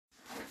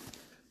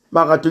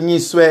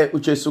Makadunyiswe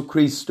uJesu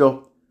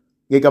Kristo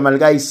ngegama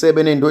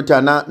likaYisebe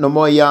nendodana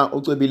nomoya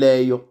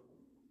ocwebileyo.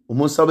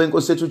 Umusa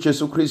wenkosi yethu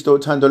uJesu Kristo,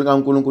 uthando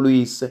likaNkulunkulu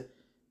uyise,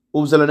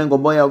 ubuzalwane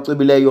ngomoya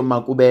ocwebileyo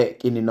makube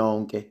kini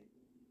nonke.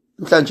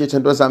 Namhlanje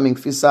thandwa zami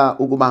ngifisa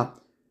ukuba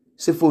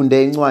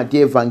sifunde incwadi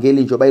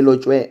yevangeli njengoba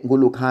ilotshwe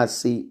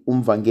nguLukhasi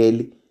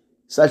umvangeli.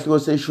 Sahluko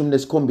seshumi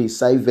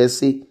nesikhombisa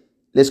ivesi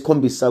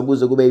lesikhombisa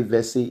kuze kube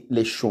ivesi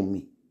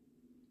leshumi.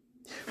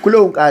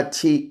 Kulo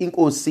nkathi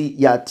inkosi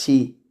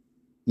yathi,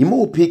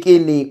 yimuphi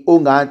kini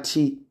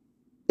ongathi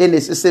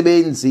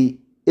enesisebenzi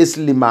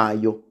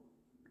esilimayo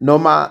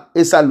noma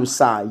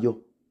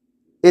esalusayo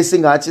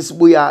esingathi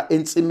sibuya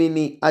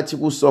ensimini athi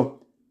kuso,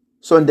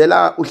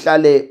 sondela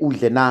uhlale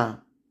udle na?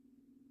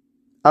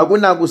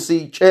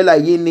 Akunakusitshela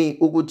yini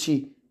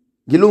ukuthi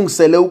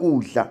ngilungisele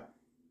ukudla,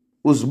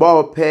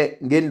 uzibophe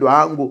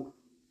ngendwangu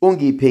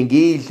ungiphe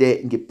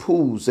ngidle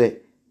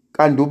ngiphuze,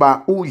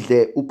 kanduba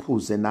udle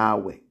uphuze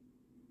nawe?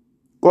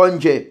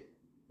 Konje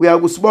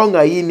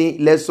uyakusibonga yini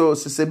leso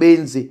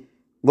sisebenzi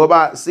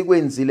ngoba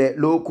sikwenzile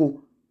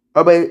lokhu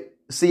abe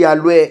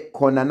siyalwe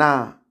khona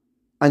na?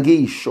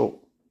 Angisho.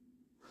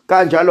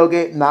 Kanjalo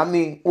ke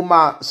nami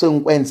uma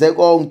sengikwenze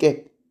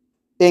konke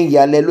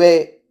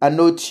engiyalelwe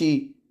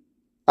anothi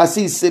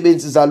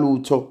asisebenzi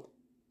zalutho,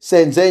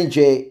 senze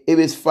nje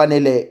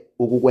ebesifanele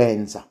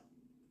ukukwenza.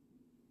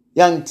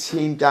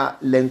 Yangithinta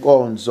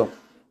lenkonzo.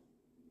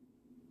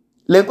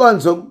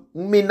 Lenkonzo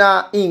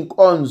mina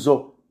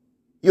inkonzo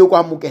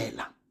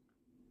yokwamukela.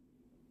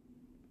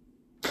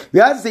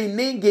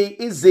 Yaziningi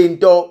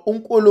izinto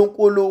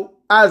uNkulunkulu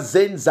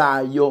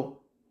azenzayo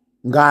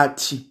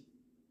ngathi.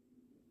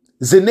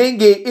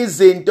 Ziningi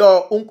izinto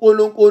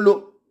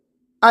uNkulunkulu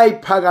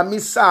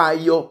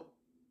ayiphakamisayo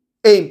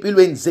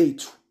empilweni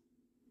zethu.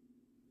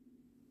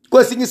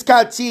 Kwesinye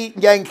isikhathi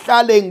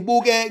ngiyahlale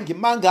ngibuke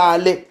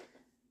ngimangale,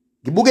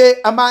 ngibuke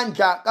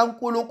amandla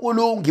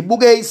kaNkulunkulu,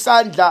 ngibuke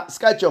isandla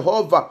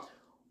sikaJehova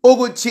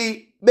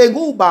ukuthi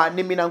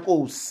bengubani mina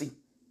Nkosi,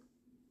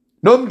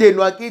 nomndeni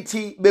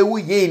wakithi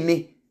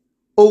bewuyini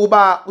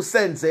ukuba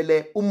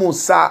usenzele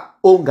umusa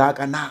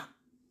ongaka na?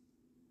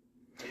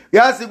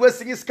 Yazi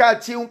kwesinye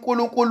isikhathi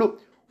uNkulunkulu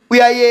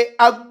uyaye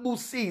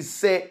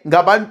akubusise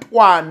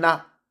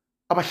ngabantwana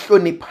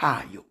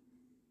abahloniphayo,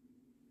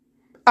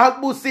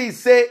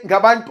 akubusise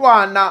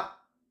ngabantwana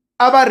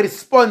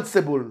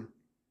aba-responsible,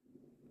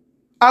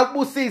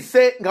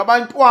 akubusise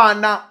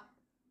ngabantwana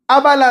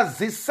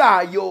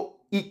abalazisayo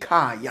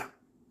ikhaya.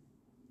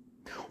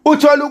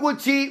 Uthola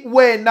ukuthi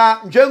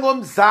wena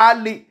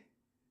njengomzali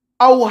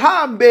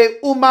awuhambe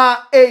uma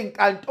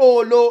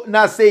enkantolo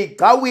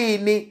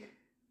naseyigcawini,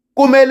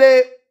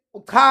 kumele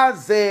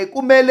uchaze,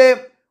 kumele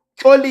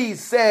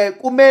uxolise,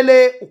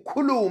 kumele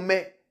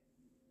ukhulume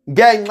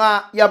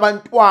ngenxa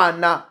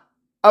yabantwana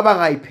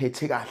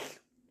abangayiphethe kahle.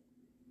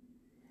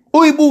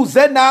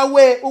 Uyibuze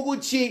nawe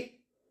ukuthi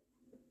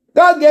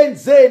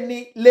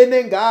kangenzeni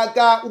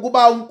lenengaka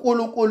ukuba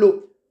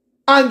uNkulunkulu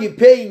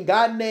angiphe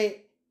ingane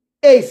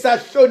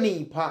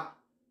ezisahlonipha,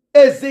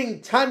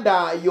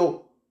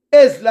 ezingithandayo,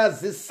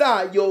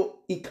 ezilazisayo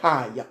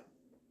ikhaya.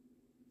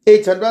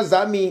 Ethandwa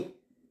zami,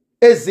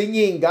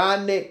 ezinye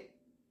ingane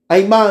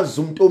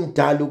ayimazi umuntu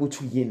omdala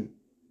ukuthi uyini.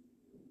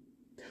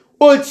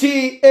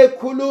 Uthi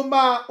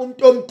ekhuluma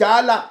umuntu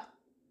omdala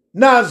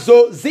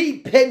nazo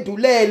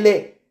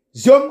ziphendulele,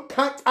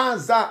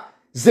 ziyomkhathaza,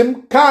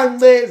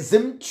 zimkhance,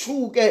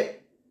 zimthuke,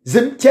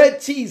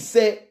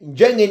 zimthethise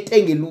njengento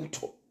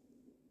engelutho.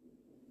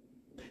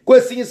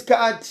 Kwesinye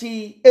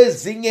isikhathi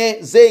ezinye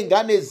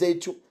zengane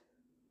zethu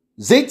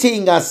zithi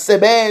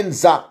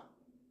ingasebenza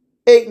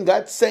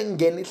engathi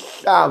sengena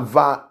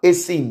ihlava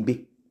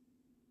esimbi.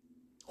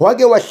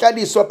 Wake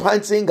wahlaliswa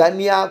phansi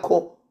ingane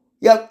yakho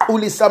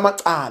yaqulisa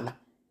amacala.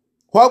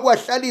 Wake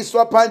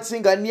wahlaliswa phansi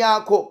ingane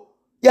yakho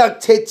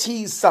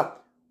yakuthethisa.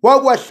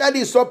 Wake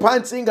wahlaliswa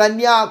phansi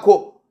ingane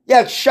yakho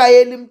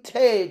yakushayela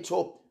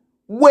imithetho.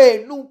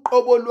 Wena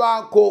uqobo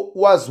lwakho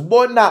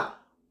wazibona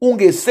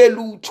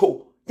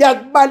ungeselutho,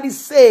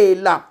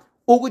 yakubalisela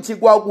ukuthi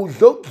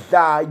kwakudla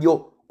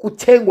okudlayo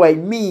kuthengwa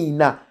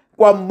yimina,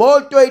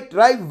 kwamoto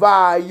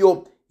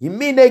edrivayo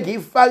yimina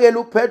engiyifakela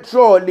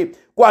upetroli,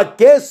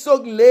 kwageso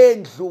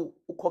kulendlu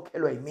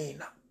ukhokhelwa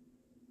yimina.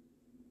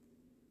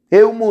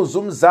 Umuzi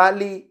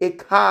umzali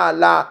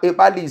ekhala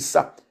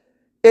ebalisa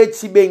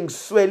ethi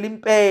bengiswela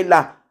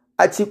impela,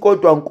 athi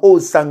kodwa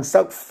Nkosi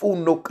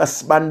angisakufuni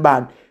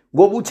okasibanibani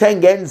ngoba uthe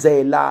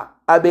ngenzela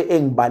abe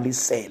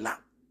engibalisela.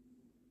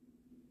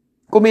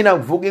 Kumina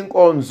ngivuka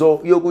inkonzo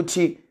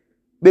yokuthi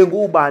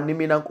bengubani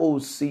mina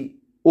Nkosi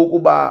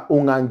ukuba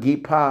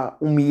ungangipha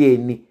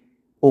umyeni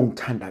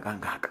ongithanda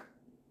kangaka,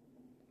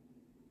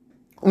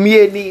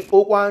 umyeni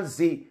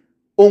okwazi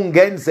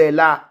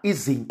ungenzela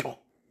izinto,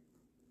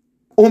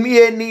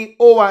 umyeni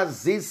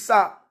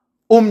owazisa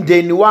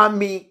umndeni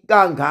wami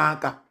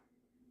kangaka,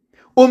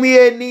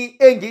 umyeni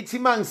engithi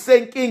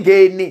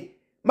mangisenkingeni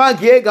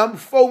mangiye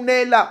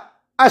ngamfonela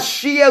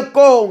ashiye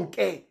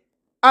konke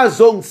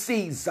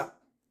azongisiza,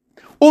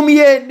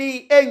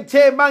 umyeni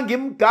engithe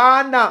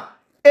mangimgana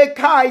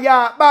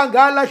ekhaya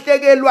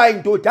bangalahlekelwa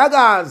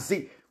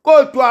indodakazi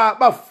kodwa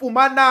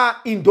bafumana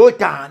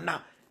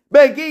indodana.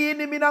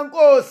 Bengiyini mina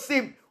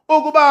Nkosi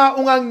ukuba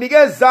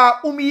unganginikeza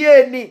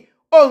umyeni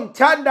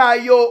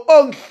ongithandayo,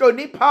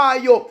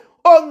 ongihloniphayo,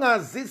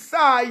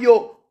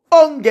 ongazisayo,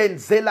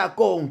 ongenzela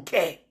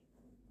konke.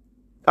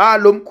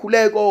 Lo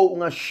mkhuleko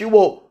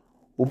ungashiwo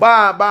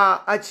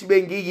ubaba athi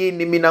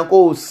bengiyini mina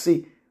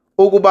Nkosi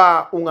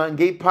ukuba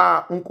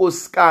ungangipha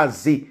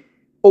unkosikazi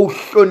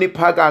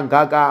ohlonipha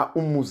kangaka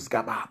umuzi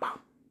kababa.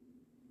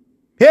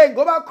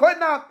 Ngoba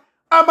khona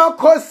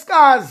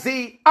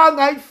amakhosikazi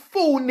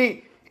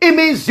angayifuni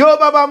imizi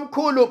yobaba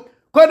mkhulu,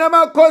 khona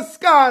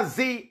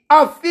amakhosikazi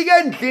afika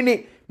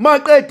endlini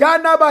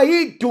maqedana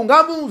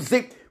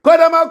bayidungamuzi,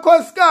 khona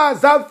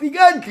amakhosikazi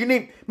afika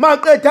endlini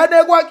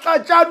maqedane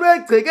kwaxatshanwe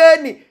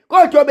egcekeni.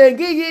 Kodwa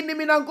bengiyini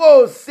mina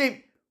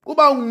Nkosi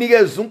kuba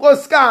unginikeza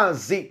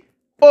unkosikazi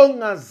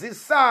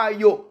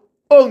ongazisayo,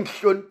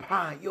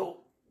 ongihloniphayo.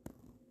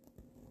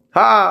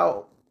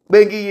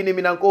 Bengiyini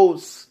mina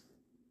Nkosi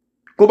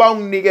kuba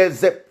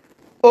unginikeze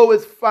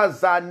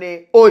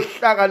owesifazane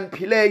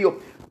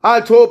ohlakaniphileyo,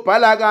 athi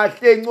obhala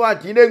kahle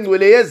encwadini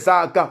engcwele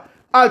yezaga,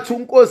 athi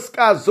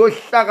unkosikazi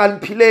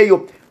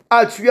ohlakaniphileyo,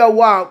 athi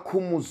uyawakha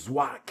umuzi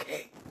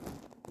wakhe,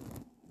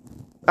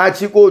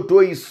 athi kodwa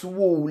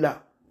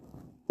oyisiwula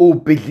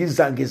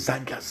ubhidliza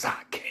ngezandla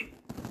zakhe.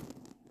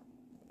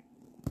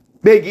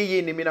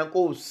 Bengiyini mina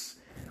Nkosi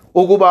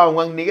ukuba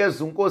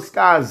unganginikeza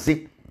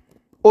unkosikazi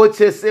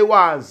othe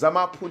sewazi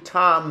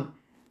amaphutha ami,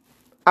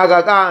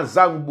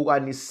 akakaza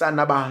ngibukanisa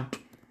nabantu,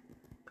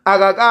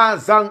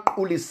 akakaza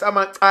ngiqulisa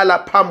amacala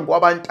phambi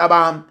kwabantu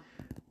abami,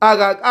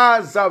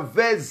 akakaza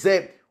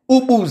veze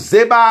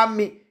ubuze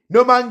bami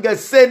noma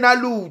ngesena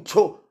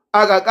lutho,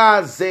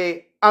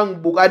 akakaze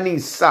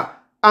angibukanisa,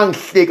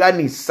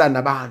 angihlekanisa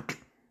nabantu.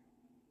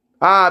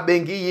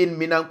 Bengiyini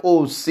mina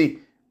Nkosi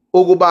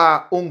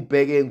ukuba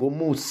ungibheke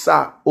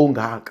ngomusa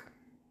ongaka.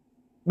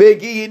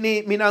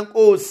 Bengiyini mina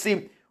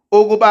Nkosi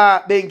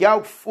ukuba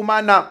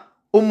bengiyakufumana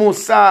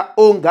umusa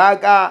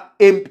ongaka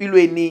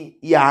empilweni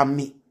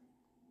yami.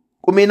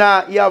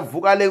 Kumina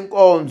yavuka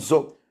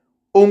lenkonzo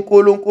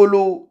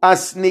uNkulunkulu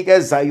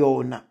asinikeza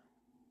yona,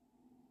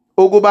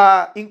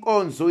 ukuba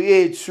inkonzo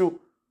yethu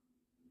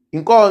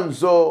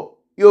inkonzo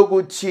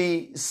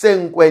yokuthi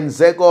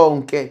sengikwenze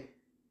konke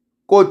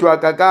kodwa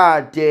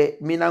kakade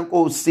mina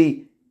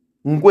Nkosi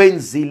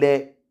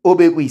ngikwenzile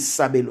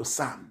obekuyisabelo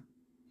sami.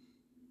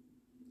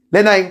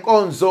 Lena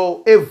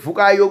inkonzo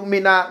evukayo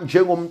kumina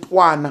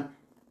njengomntwana.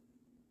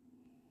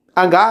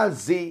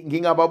 Angazi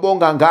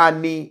ngingababonga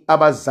ngani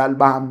abazali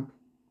bami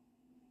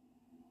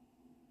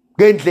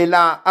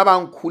ngendlela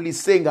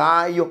abangikhulise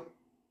ngayo,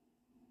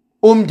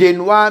 umndeni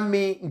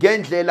wami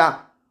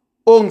ngendlela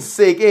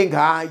ongiseke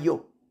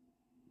ngayo,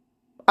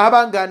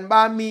 abangani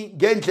bami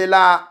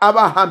ngendlela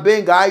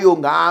abahambe ngayo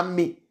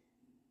ngami,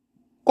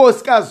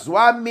 nkosikazi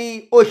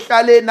wami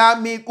ohlale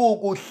nami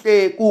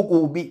kukuhle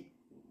kukubi,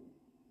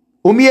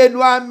 umyeni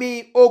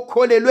wami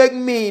okholelwe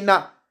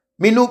kumina,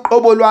 mina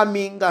uqobo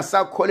lwami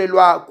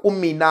ngasakholelwa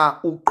kumina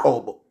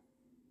uqobo.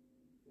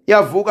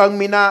 Yavuka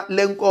kumina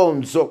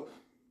lenkonzo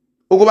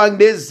ukuba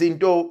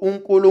nginezinto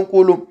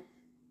uNkulunkulu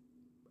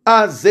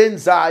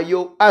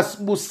azenzayo,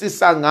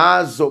 asibusisa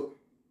ngazo,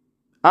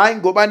 hayi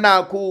ngoba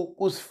nakho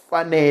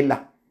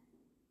kusifanela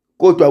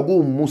kodwa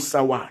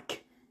kuumusa wakhe.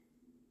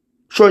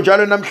 Sho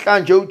njalo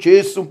namhlanje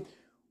uJesu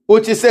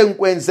uthi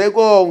sengikwenze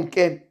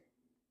konke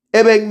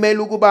ebengimele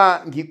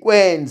ukuba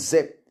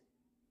ngikwenze.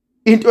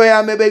 Into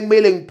yami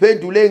ebengimele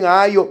ngiphendule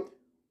ngayo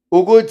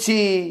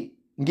ukuthi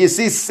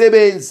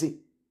ngisisebenzi,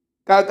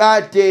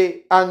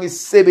 kakade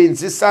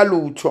angisebenzisa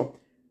lutho,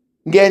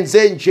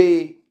 ngenze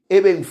nje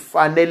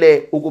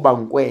ebengifanele ukuba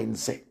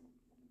ngikwenze.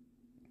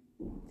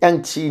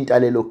 Yangithinta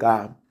lelo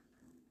gama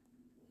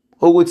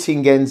ukuthi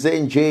ngenze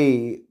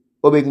nje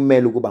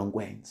obekumele ukuba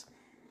ngikwenze.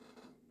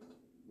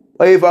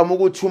 Wayevama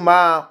ukuthi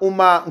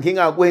uma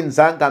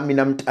ngingakwenzanga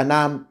mina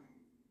mntanami,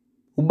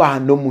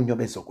 ubani nomunye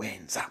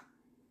obezokwenza.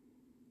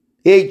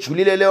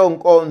 Ejulile leyo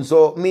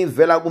nkonzo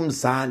mivela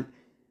kumzali,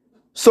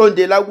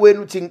 sondela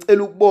kuwena uthi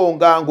ngicela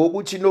ukubonga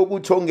ngokuthi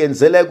nokuthi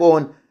ongenzele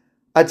kona,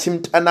 athi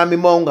mntanami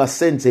uma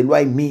ungasenzelwa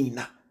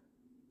yimina,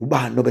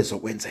 ubani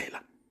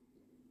obezokwenzela.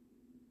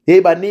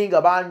 Baningi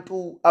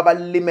abantu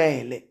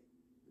abalimele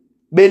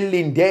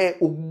belinde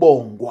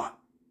ukubongwa,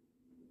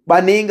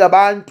 baningi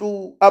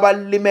abantu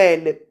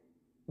abalimele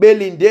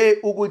belinde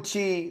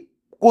ukuthi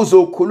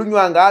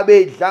kuzokhulunywa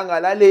ngabe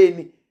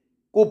edlangalaleni,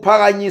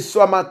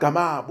 kuphakanyiswa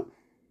amagama abo,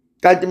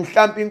 kanti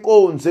mhlawumbe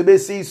inkonzo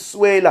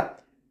ebesiyiswela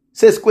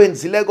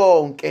sesikwenzile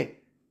konke,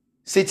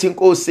 sithi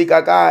Nkosi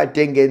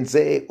kakade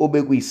ngenze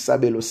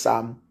obekuyisabelo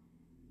sami,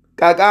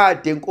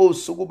 kakade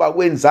Nkosi ukuba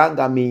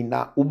kwenzanga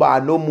mina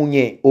ubani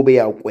omunye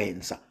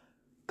obeyakwenza,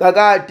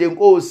 kakade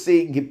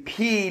Nkosi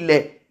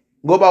ngiphile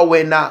ngoba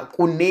wena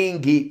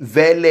kuningi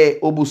vele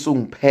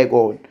obusungiphe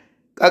kona,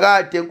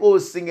 kakade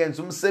Nkosi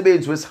ngenza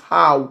umsebenzi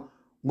wesihawu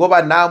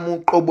ngoba nami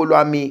uqobo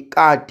lwami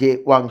kade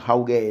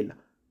wangihawukela.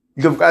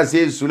 Ndlovukazi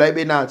yezulu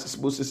ayibenathi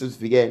sibusise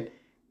sivikele.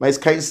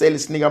 Mayisikhanyisele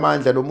sinika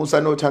amandla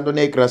nomusa nothando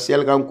negracia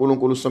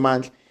likaNkulunkulu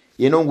uSomandla,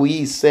 yena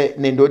onguyise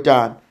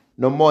nendodana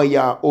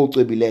nomoya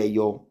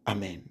ocwebileyo.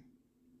 Amen.